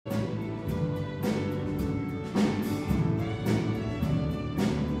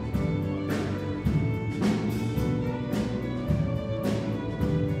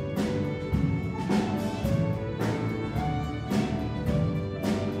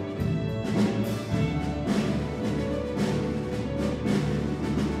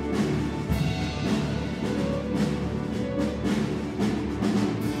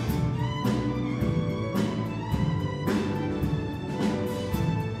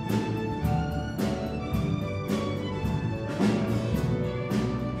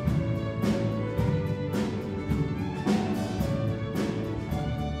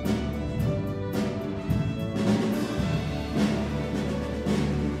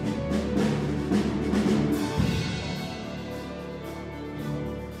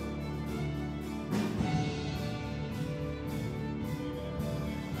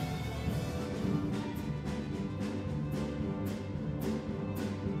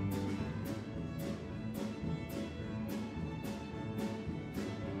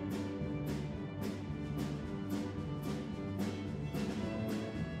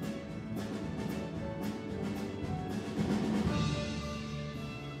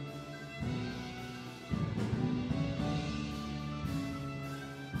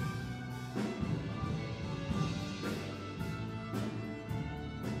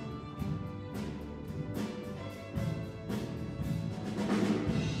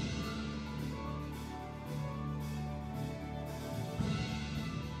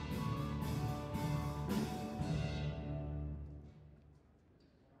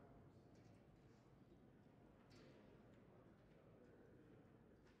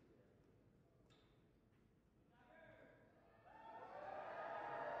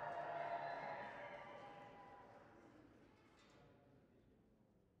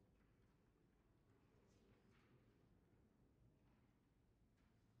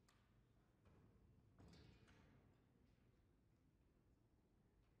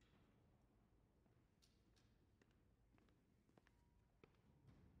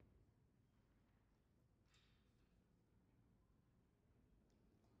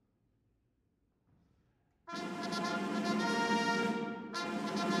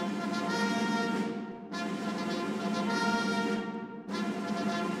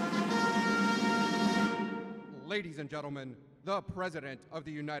ladies and gentlemen, the President of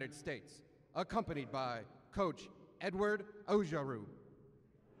the United States, accompanied by Coach Edward Ojaru.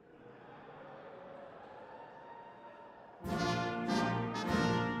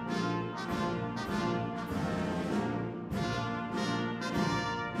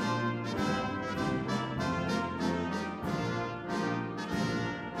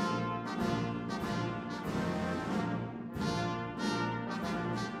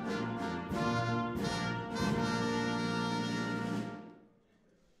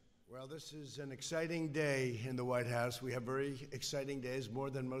 Well, this is an exciting day in the White House. We have very exciting days,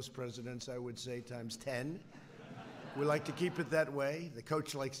 more than most presidents, I would say, times 10. We like to keep it that way. The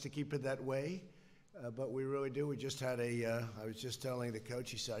coach likes to keep it that way, but we really do. We just had I was just telling the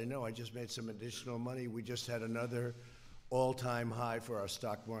coach, he said, I know, I just made some additional money. We just had another all-time high for our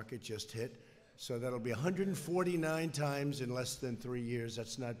stock market just hit. So that'll be 149 times in less than 3 years.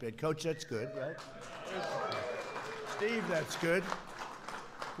 That's not bad. Coach, that's good, right? Steve, that's good.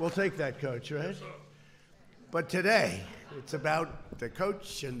 We'll take that, Coach, right? But today, it's about the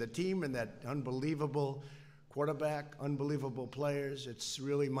coach and the team and that unbelievable quarterback, unbelievable players. It's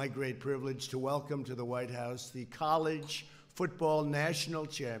really my great privilege to welcome to the White House the college football national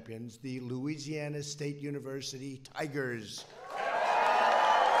champions, the Louisiana State University Tigers.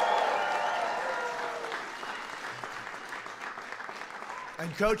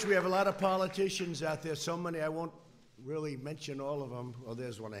 And, Coach, we have a lot of politicians out there, so many I won't really mention all of them. Well,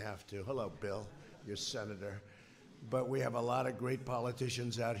 there's one I have to. Hello, Bill, your senator. But we have a lot of great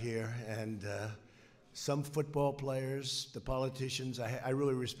politicians out here, and some football players, the politicians, I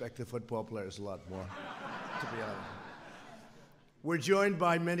really respect the football players a lot more, to be honest. We're joined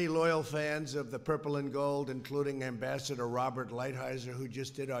by many loyal fans of the purple and gold, including Ambassador Robert Lighthizer, who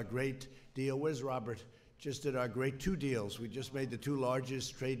just did our great deal. Where's Robert? Just did our great 2 deals. We just made the 2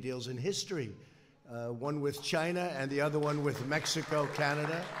 largest trade deals in history. One with China and the other one with Mexico,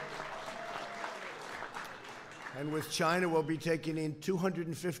 Canada. And with China, we'll be taking in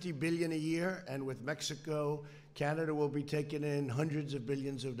 $250 billion a year, and with Mexico, Canada will be taking in hundreds of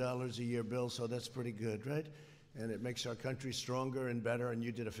billions of dollars a year, Bill, so that's pretty good, right? And it makes our country stronger and better, and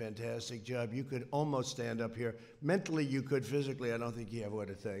you did a fantastic job. You could almost stand up here. Mentally, you could. Physically, I don't think you have what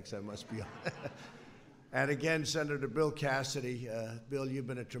it takes, I must be honest. And again, Senator Bill Cassidy. Bill, you've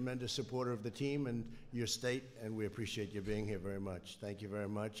been a tremendous supporter of the team and your state, and we appreciate you being here very much. Thank you very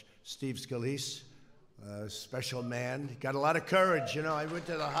much. Steve Scalise, special man. Got a lot of courage. You know, I went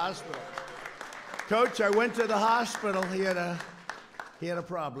to the hospital. Coach, I went to the hospital. He had a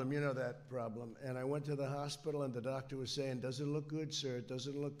problem. You know that problem. And I went to the hospital, and the doctor was saying, doesn't look good, sir. It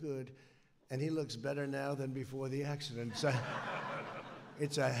doesn't look good. And he looks better now than before the accident. So,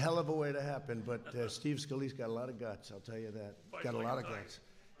 it's a hell of a way to happen, but Steve Scalise got a lot of guts, I'll tell you that. Got a lot of guts.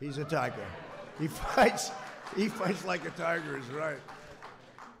 He's a tiger. He fights like a tiger, is right.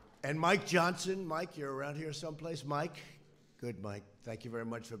 And Mike Johnson. Mike, you're around here someplace? Mike? Good, Mike. Thank you very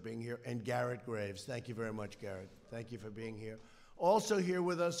much for being here. And Garrett Graves. Thank you very much, Garrett. Thank you for being here. Also here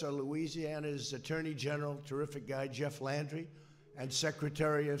with us are Louisiana's Attorney General, terrific guy, Jeff Landry, and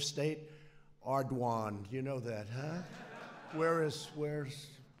Secretary of State, Ardoin. You know that, huh? Where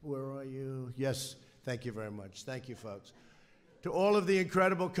are you? Yes, thank you very much. Thank you, folks. To all of the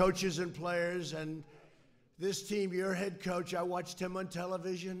incredible coaches and players and this team, your head coach, I watched him on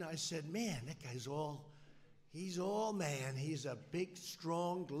television. I said, man, that guy's he's all man. He's a big,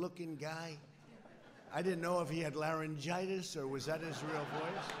 strong-looking guy. I didn't know if he had laryngitis or was that his real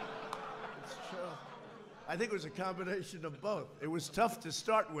voice. It's true. I think it was a combination of both. It was tough to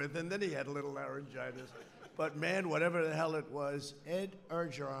start with, and then he had a little laryngitis. But man, whatever the hell it was, Ed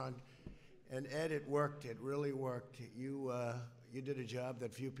Orgeron, and Ed, it worked. It really worked. You did a job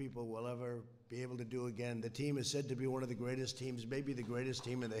that few people will ever be able to do again. The team is said to be one of the greatest teams, maybe the greatest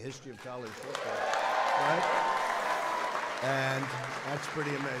team in the history of college football, right? And that's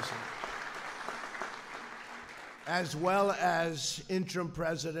pretty amazing. As well as interim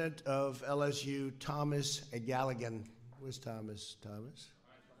president of LSU, Thomas Galligan. Where's Thomas? Thomas?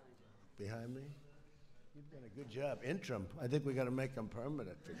 Behind me? You've done a good job. Interim. I think we got to make him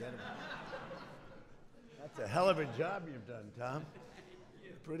permanent. Forget about it. That's a hell of a job you've done, Tom.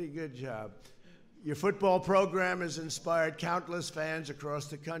 Pretty good job. Your football program has inspired countless fans across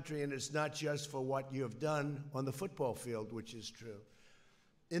the country, and it's not just for what you have done on the football field, which is true.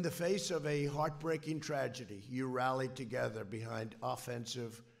 In the face of a heartbreaking tragedy, you rallied together behind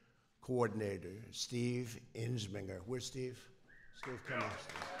offensive coordinator Steve Insminger. Where's Steve? Steve, come on,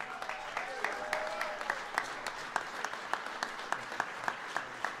 Steve.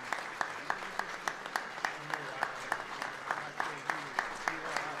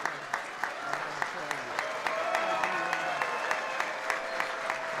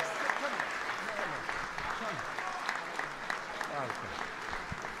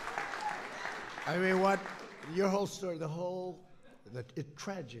 I mean, what your whole story,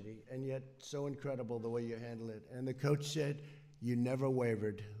 tragedy, and yet so incredible the way you handle it. And the coach said, you never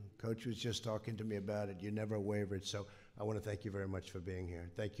wavered. Coach was just talking to me about it. You never wavered. So I want to thank you very much for being here.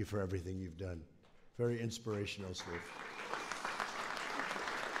 Thank you for everything you've done. Very inspirational, Steve.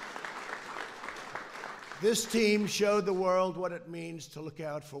 This team showed the world what it means to look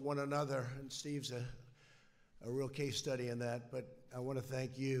out for one another, and Steve's a real case study in that, but I want to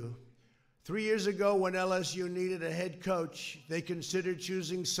thank you. 3 years ago, when LSU needed a head coach, they considered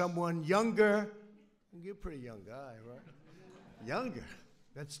choosing someone younger. You're a pretty young guy, right? Younger.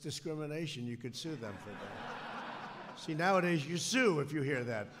 That's discrimination. You could sue them for that. See, nowadays you sue if you hear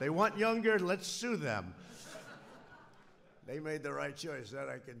that. They want younger, let's sue them. They made the right choice, that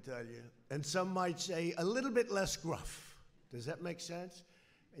I can tell you. And some might say a little bit less gruff. Does that make sense?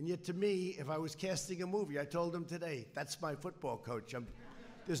 And yet to me, if I was casting a movie, I told them today, that's my football coach.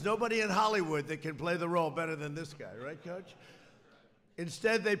 There's nobody in Hollywood that can play the role better than this guy, right, Coach?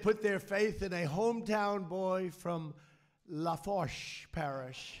 Instead, they put their faith in a hometown boy from La Fourche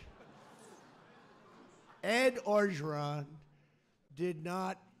Parish. Ed Orgeron did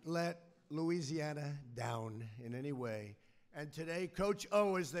not let Louisiana down in any way. And today, Coach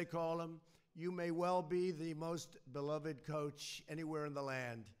O, as they call him, you may well be the most beloved coach anywhere in the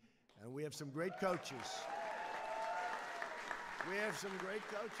land. And we have some great coaches. We have some great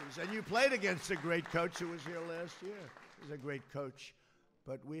coaches. And you played against a great coach who was here last year. He's a great coach.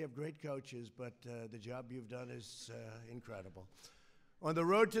 But we have great coaches, but the job you've done is incredible. On the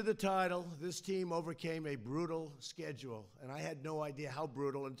road to the title, this team overcame a brutal schedule. And I had no idea how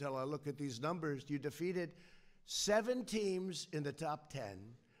brutal until I looked at these numbers. You defeated 7 teams in the top 10,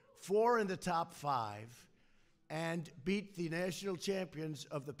 4 in the top 5, and beat the national champions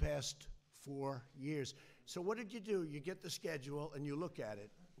of the past 4 years. So what did you do? You get the schedule and you look at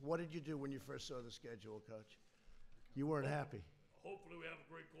it. What did you do when you first saw the schedule, Coach? You weren't happy. Hopefully we have a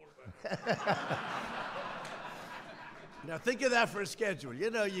great quarterback. Now think of that for a schedule.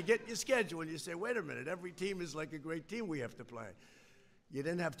 You know, you get your schedule and you say, wait a minute, every team is like a great team we have to play. You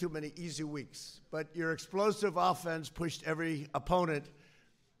didn't have too many easy weeks, but your explosive offense pushed every opponent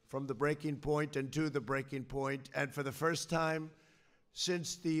from the breaking point and to the breaking point. And for the first time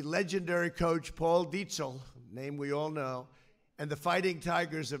since the legendary coach Paul Dietzel, name we all know, and the Fighting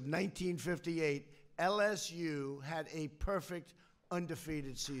Tigers of 1958, LSU had a perfect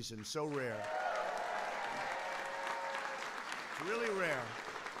undefeated season. So rare. It's really rare.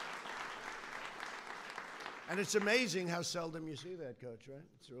 And it's amazing how seldom you see that, Coach, right?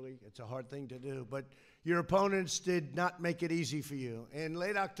 It's a hard thing to do. But your opponents did not make it easy for you. In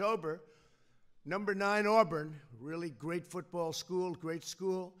late October, number 9 Auburn, really great football school, great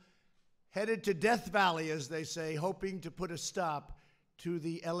school, headed to Death Valley, as they say, hoping to put a stop to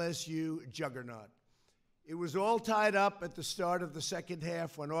the LSU juggernaut. It was all tied up at the start of the second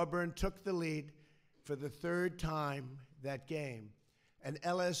half when Auburn took the lead for the 3rd time that game. An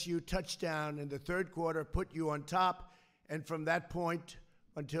LSU touchdown in the 3rd quarter put you on top, and from that point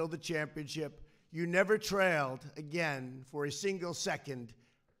until the championship, you never trailed again for a single second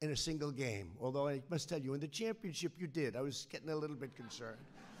in a single game. Although I must tell you, in the championship you did. I was getting a little bit concerned.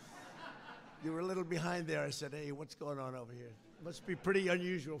 You were a little behind there. I said, hey, what's going on over here? Must be a pretty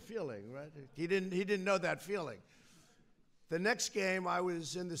unusual feeling, right? He didn't know that feeling. The next game, I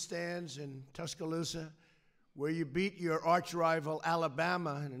was in the stands in Tuscaloosa, where you beat your arch rival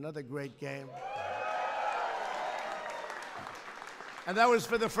Alabama in another great game. And that was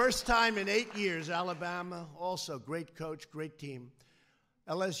for the first time in 8 years. Alabama, also great coach, great team.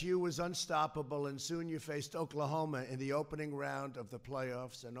 LSU was unstoppable, and soon you faced Oklahoma in the opening round of the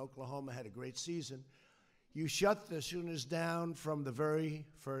playoffs, and Oklahoma had a great season. You shut the Sooners down from the very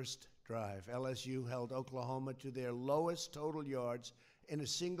first drive. LSU held Oklahoma to their lowest total yards in a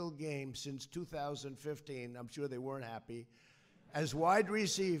single game since 2015. I'm sure they weren't happy. As wide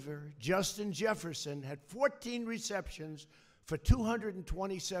receiver, Justin Jefferson had 14 receptions for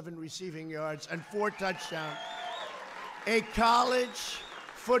 227 receiving yards and 4 touchdowns. A college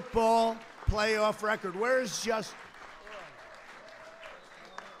football playoff record. Where is Justin?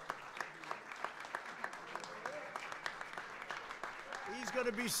 He's going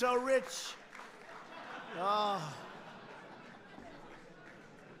to be so rich. Oh.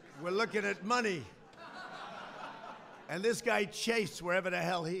 We're looking at money. And this guy Chase, wherever the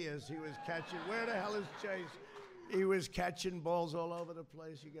hell he is, he was catching. Where the hell is Chase? He was catching balls all over the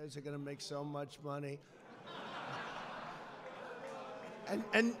place. You guys are going to make so much money.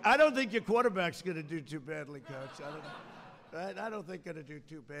 And I don't think your quarterback's going to do too badly, Coach. I don't think going to do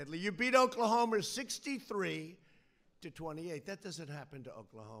too badly. You beat Oklahoma 63-28. That doesn't happen to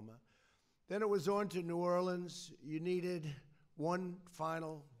Oklahoma. Then it was on to New Orleans. You needed one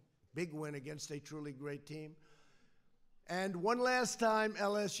final big win against a truly great team. And one last time,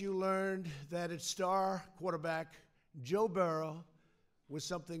 LSU learned that its star quarterback, Joe Burrow, was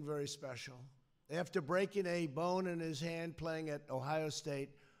something very special. After breaking a bone in his hand playing at Ohio State,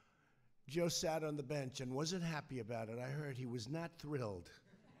 Joe sat on the bench and wasn't happy about it. I heard he was not thrilled.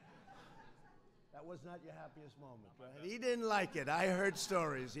 That was not your happiest moment, right? He didn't like it. I heard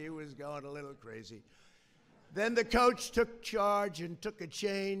stories. He was going a little crazy. Then the coach took charge and took a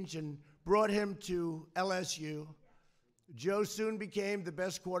change and brought him to LSU. Joe soon became the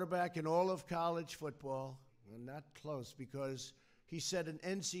best quarterback in all of college football. And not close, because he set an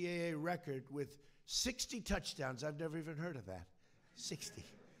NCAA record with 60 touchdowns. I've never even heard of that. 60.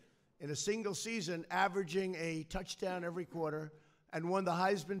 In a single season, averaging a touchdown every quarter, and won the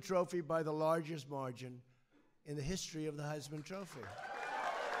Heisman Trophy by the largest margin in the history of the Heisman Trophy.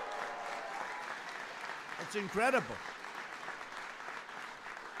 It's incredible.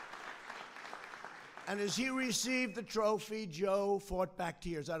 And as he received the trophy, Joe fought back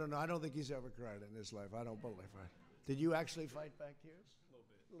tears. I don't know. I don't think he's ever cried in his life. I don't believe it. Did you actually fight back tears?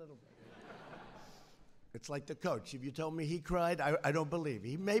 A little bit. It's like the coach. If you told me he cried, I don't believe.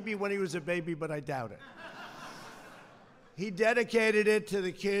 He maybe when he was a baby, but I doubt it. He dedicated it to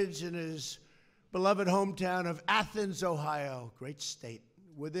the kids in his beloved hometown of Athens, Ohio. Great state.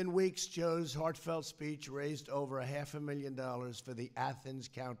 Within weeks, Joe's heartfelt speech raised over $500,000 for the Athens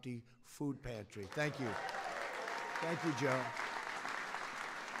County Food Pantry. Thank you. Thank you, Joe.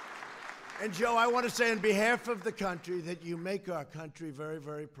 And Joe, I want to say on behalf of the country that you make our country very,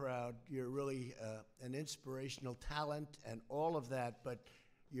 very proud. You're really an inspirational talent and all of that, but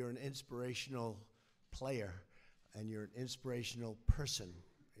you're an inspirational player and you're an inspirational person.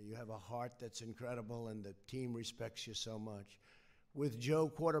 You have a heart that's incredible and the team respects you so much. With Joe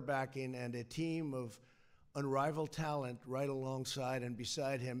quarterbacking and a team of unrivaled talent right alongside and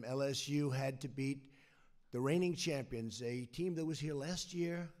beside him, LSU had to beat the reigning champions, a team that was here last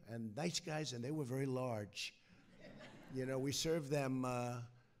year, and nice guys, and they were very large. You know, we served them a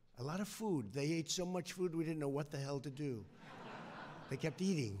lot of food. They ate so much food we didn't know what the hell to do. They kept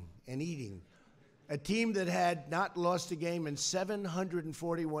eating and eating. A team that had not lost a game in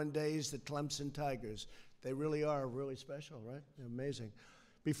 741 days, the Clemson Tigers. They really are really special, right? They're amazing.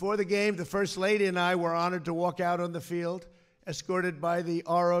 Before the game, the First Lady and I were honored to walk out on the field, escorted by the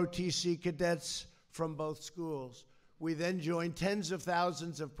ROTC cadets from both schools. We then joined tens of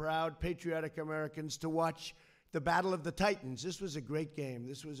thousands of proud, patriotic Americans to watch the Battle of the Titans. This was a great game.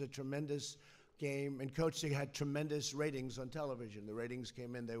 This was a tremendous game, and Coach, they had tremendous ratings on television. The ratings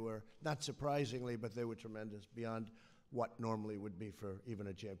came in. They were, not surprisingly, but they were tremendous, beyond what normally would be for even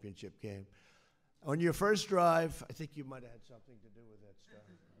a championship game. On your first drive, I think you might have had something to do with that stuff.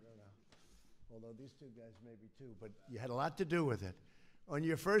 I don't know. Although these two guys maybe too, but you had a lot to do with it. On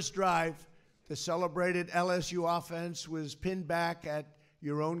your first drive, the celebrated LSU offense was pinned back at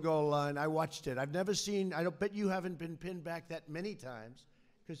your own goal line. I watched it. I've never seen, I don't bet you haven't been pinned back that many times,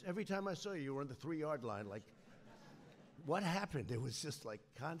 because every time I saw you, you were on the 3-yard line. Like, what happened? It was just like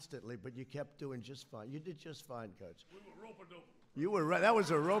constantly, but you kept doing just fine. You did just fine, Coach. We were rope-a-dope. You were right. That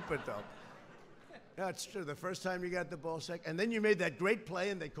was a rope-a-dope. That's true. The first time you got the ball sack, and then you made that great play,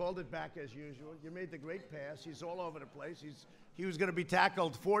 and they called it back as usual. You made the great pass. He's all over the place. He was going to be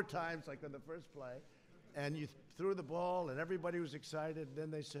tackled 4 times, like on the first play, and you threw the ball, and everybody was excited. And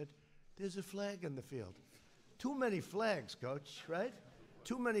then they said, "There's a flag in the field." Too many flags, Coach. Right?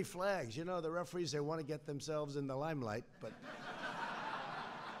 Too many flags. You know, the referees, they want to get themselves in the limelight, but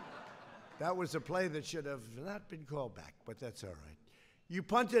that was a play that should have not been called back. But that's all right. You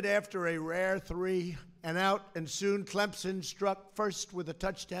punted after a rare 3 and out, and soon Clemson struck first with a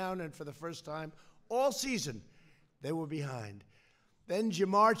touchdown, and for the first time all season, they were behind. Then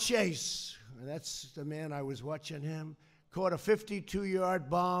Jamar Chase, and that's the man I was watching him, caught a 52-yard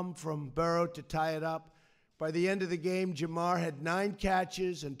bomb from Burrow to tie it up. By the end of the game, Jamar had 9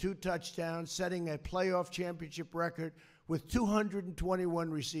 catches and 2 touchdowns, setting a playoff championship record with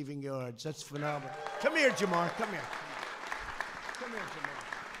 221 receiving yards. That's phenomenal. Come here, Jamar. Come here. Come here, Jamar.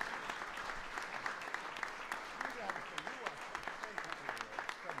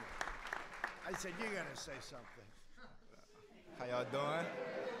 I said, you got to say something. How y'all doing?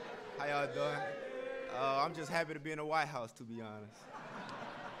 How y'all doing? I'm just happy to be in the White House, to be honest.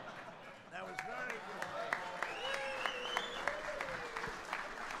 That was very good.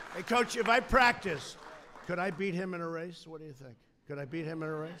 Hey, Coach, if I practiced, could I beat him in a race? What do you think? Could I beat him in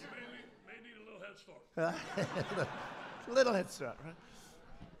a race? You may need a little head start. A little head start, right?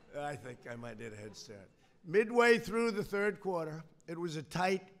 I think I might need a head start. Midway through the third quarter, it was a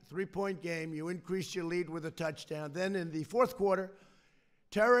tight three-point game. You increased your lead with a touchdown. Then in the fourth quarter,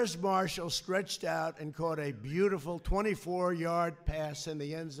 Terrace Marshall stretched out and caught a beautiful 24-yard pass in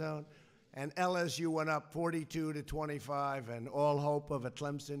the end zone, and LSU went up 42-25, and all hope of a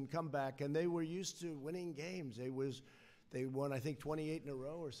Clemson comeback. And they were used to winning games. They won, I think, 28 in a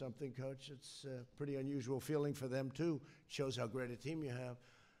row or something, Coach. It's a pretty unusual feeling for them, too. Shows how great a team you have.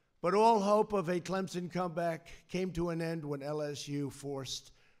 But all hope of a Clemson comeback came to an end when LSU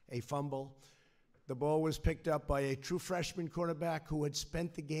forced a fumble. The ball was picked up by a true freshman quarterback who had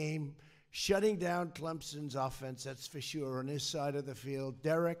spent the game shutting down Clemson's offense, that's for sure, on his side of the field.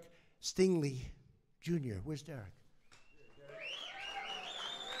 Derek Stingley Jr. Where's Derek?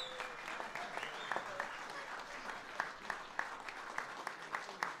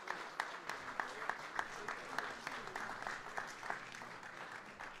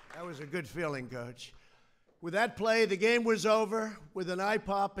 That was a good feeling, Coach. With that play, the game was over with an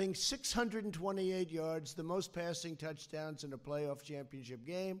eye-popping 628 yards, the most passing touchdowns in a playoff championship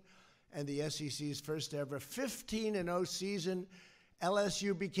game, and the SEC's first ever 15-0 season.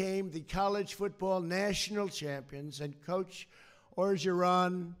 LSU became the college football national champions, and Coach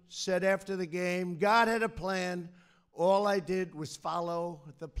Orgeron said after the game, God had a plan. All I did was follow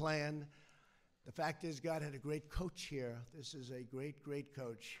the plan. The fact is, God had a great coach here. This is a great, great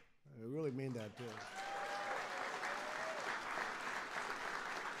coach. I really mean that, too.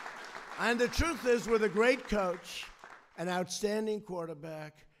 And the truth is, with a great coach, an outstanding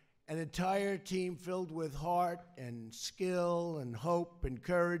quarterback, an entire team filled with heart and skill and hope and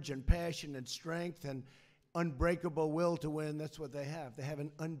courage and passion and strength and unbreakable will to win, that's what they have. They have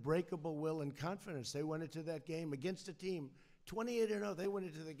an unbreakable will and confidence. They went into that game against a team, 28-0. They went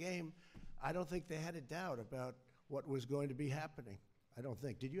into the game. I don't think they had a doubt about what was going to be happening. I don't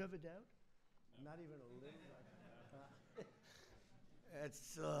think. Did you have a doubt? No. Not even a little?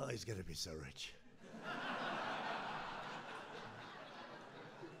 He's going to be so rich.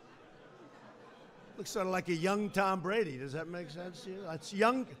 Looks sort of like a young Tom Brady. Does that make sense to you? That's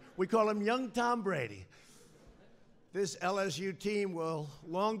young. We call him young Tom Brady. This LSU team will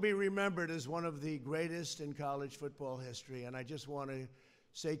long be remembered as one of the greatest in college football history. And I just want to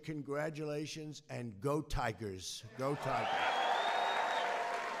say congratulations and go Tigers. Go Tigers.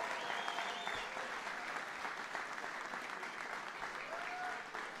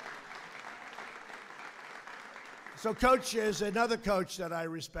 So, Coach, is another coach that I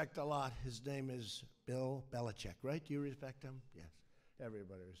respect a lot. His name is Bill Belichick, right? Do you respect him? Yes.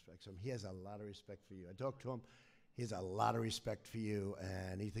 Everybody respects him. He has a lot of respect for you. I talked to him. He has a lot of respect for you,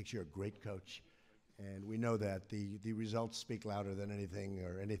 and he thinks you're a great coach. And we know that. The results speak louder than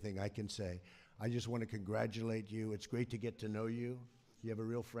anything I can say. I just want to congratulate you. It's great to get to know you. You have a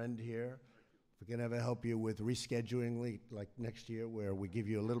real friend here. If we can ever help you with rescheduling, like next year, where we give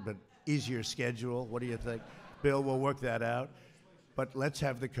you a little bit easier schedule, what do you think? Bill, we'll work that out. But let's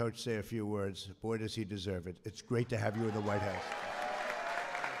have the coach say a few words. Boy, does he deserve it. It's great to have you in the White House.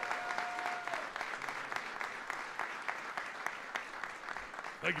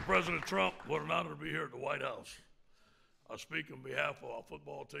 Thank you, President Trump. What an honor to be here at the White House. I speak on behalf of our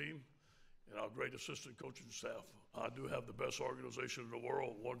football team and our great assistant coaching staff. I do have the best organization in the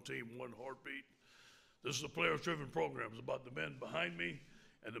world, one team, one heartbeat. This is a players-driven program. It's about the men behind me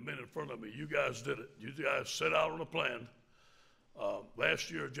and the men in front of me. You guys did it. You guys set out on a plan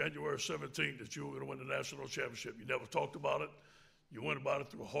last year, January 17th, that you were going to win the national championship. You never talked about it. You went about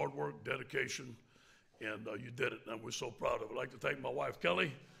it through hard work, dedication, and you did it, and we're so proud of it. I'd like to thank my wife,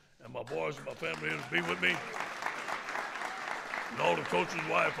 Kelly, and my boys and my family here to be with me. And all the coaches'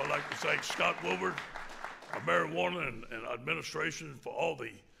 wife, I'd like to thank Scott Wilbur, Mary Warner, and administration for all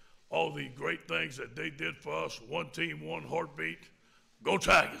the great things that they did for us. One team, one heartbeat. Go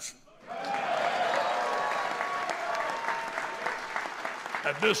Tigers.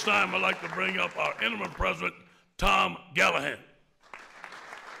 At this time, I'd like to bring up our interim president, Tom Gallahan.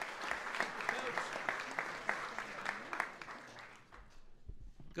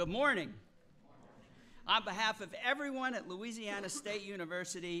 Good morning. On behalf of everyone at Louisiana State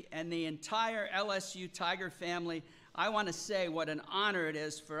University and the entire LSU Tiger family, I want to say what an honor it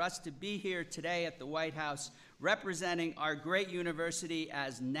is for us to be here today at the White House representing our great university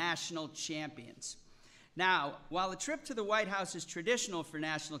as national champions. Now, while the trip to the White House is traditional for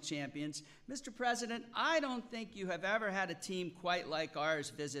national champions, Mr. President, I don't think you have ever had a team quite like ours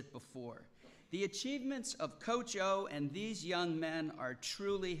visit before. The achievements of Coach O and these young men are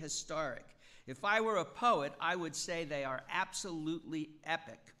truly historic. If I were a poet, I would say they are absolutely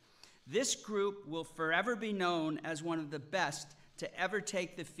epic. This group will forever be known as one of the best to ever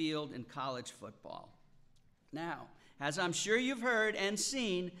take the field in college football. Now, as I'm sure you've heard and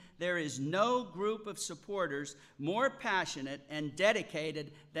seen, there is no group of supporters more passionate and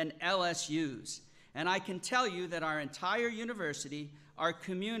dedicated than LSU's. And I can tell you that our entire university, our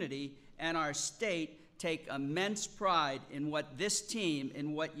community, and our state take immense pride in what this team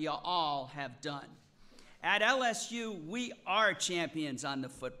and what you all have done. At LSU, we are champions on the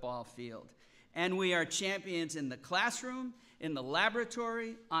football field, and we are champions in the classroom, in the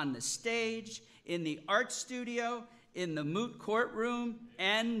laboratory, on the stage, in the art studio, in the moot court room,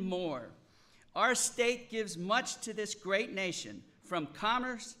 and more. Our state gives much to this great nation, from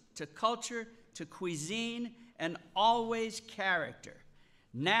commerce to culture to cuisine, and always character.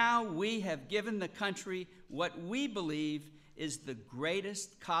 Now we have given the country what we believe is the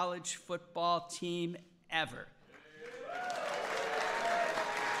greatest college football team ever.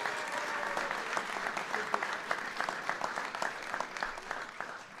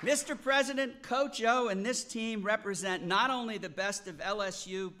 Mr. President, Coach O and this team represent not only the best of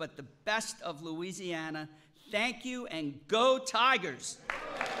LSU, but the best of Louisiana. Thank you, and go Tigers!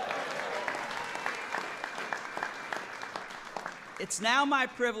 It's now my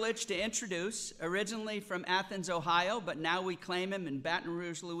privilege to introduce, originally from Athens, Ohio, but now we claim him in Baton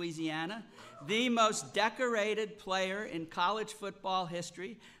Rouge, Louisiana, the most decorated player in college football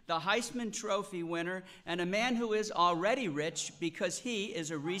history, the Heisman Trophy winner, and a man who is already rich because he is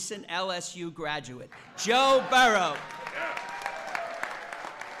a recent LSU graduate, Joe Burrow.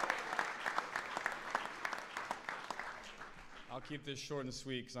 I'll keep this short and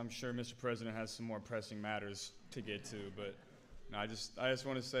sweet because I'm sure Mr. President has some more pressing matters to get to, but no, I just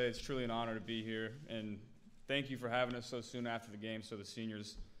want to say it's truly an honor to be here, and thank you for having us so soon after the game so the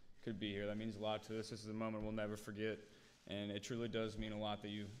seniors could be here. That means a lot to us. This is a moment we'll never forget, and it truly does mean a lot that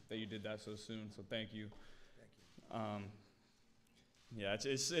you did that so soon. So thank you. Thank you. Yeah,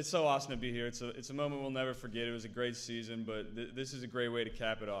 it's so awesome to be here. It's a moment we'll never forget. It was a great season, but this is a great way to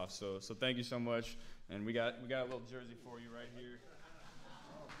cap it off. So thank you so much, and we got a little jersey for you right here.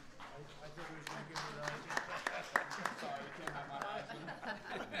 I thought he was going to give me the Sorry, we can't have my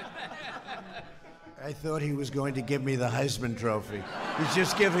Heisman. I thought he was going to give me the Heisman Trophy. He's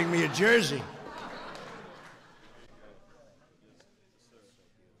just giving me a jersey.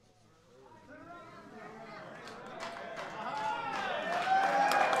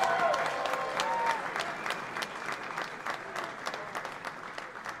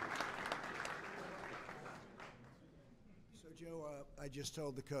 So, Joe, I just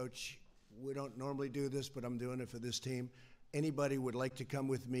told the coach, we don't normally do this, but I'm doing it for this team. Anybody would like to come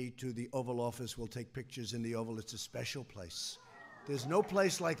with me to the Oval Office, we'll take pictures in the Oval. It's a special place. There's no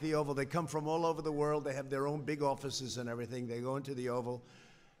place like the Oval. They come from all over the world. They have their own big offices and everything. They go into the Oval,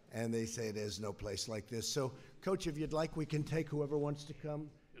 and they say there's no place like this. So, Coach, if you'd like, we can take whoever wants to come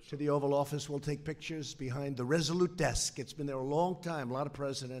to the Oval Office. We'll take pictures behind the Resolute desk. It's been there a long time, a lot of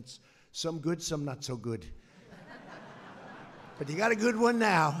presidents. Some good, some not so good. But you got a good one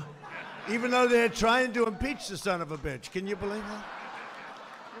now. Even though they're trying to impeach the son of a bitch. Can you believe that?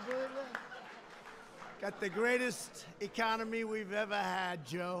 You believe that? Got the greatest economy we've ever had,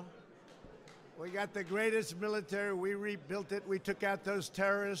 Joe. We got the greatest military. We rebuilt it. We took out those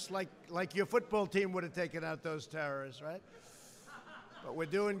terrorists like your football team would have taken out those terrorists, right? But we're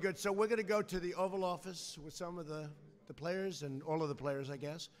doing good. So we're going to go to the Oval Office with some of the players and all of the players, I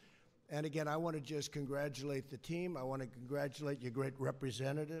guess. And again, I want to just congratulate the team. I want to congratulate your great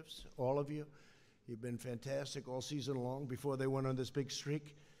representatives, all of you. You've been fantastic all season long before they went on this big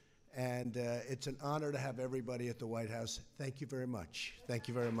streak. And it's an honor to have everybody at the White House. Thank you very much. Thank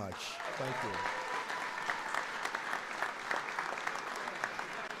you very much. Thank you.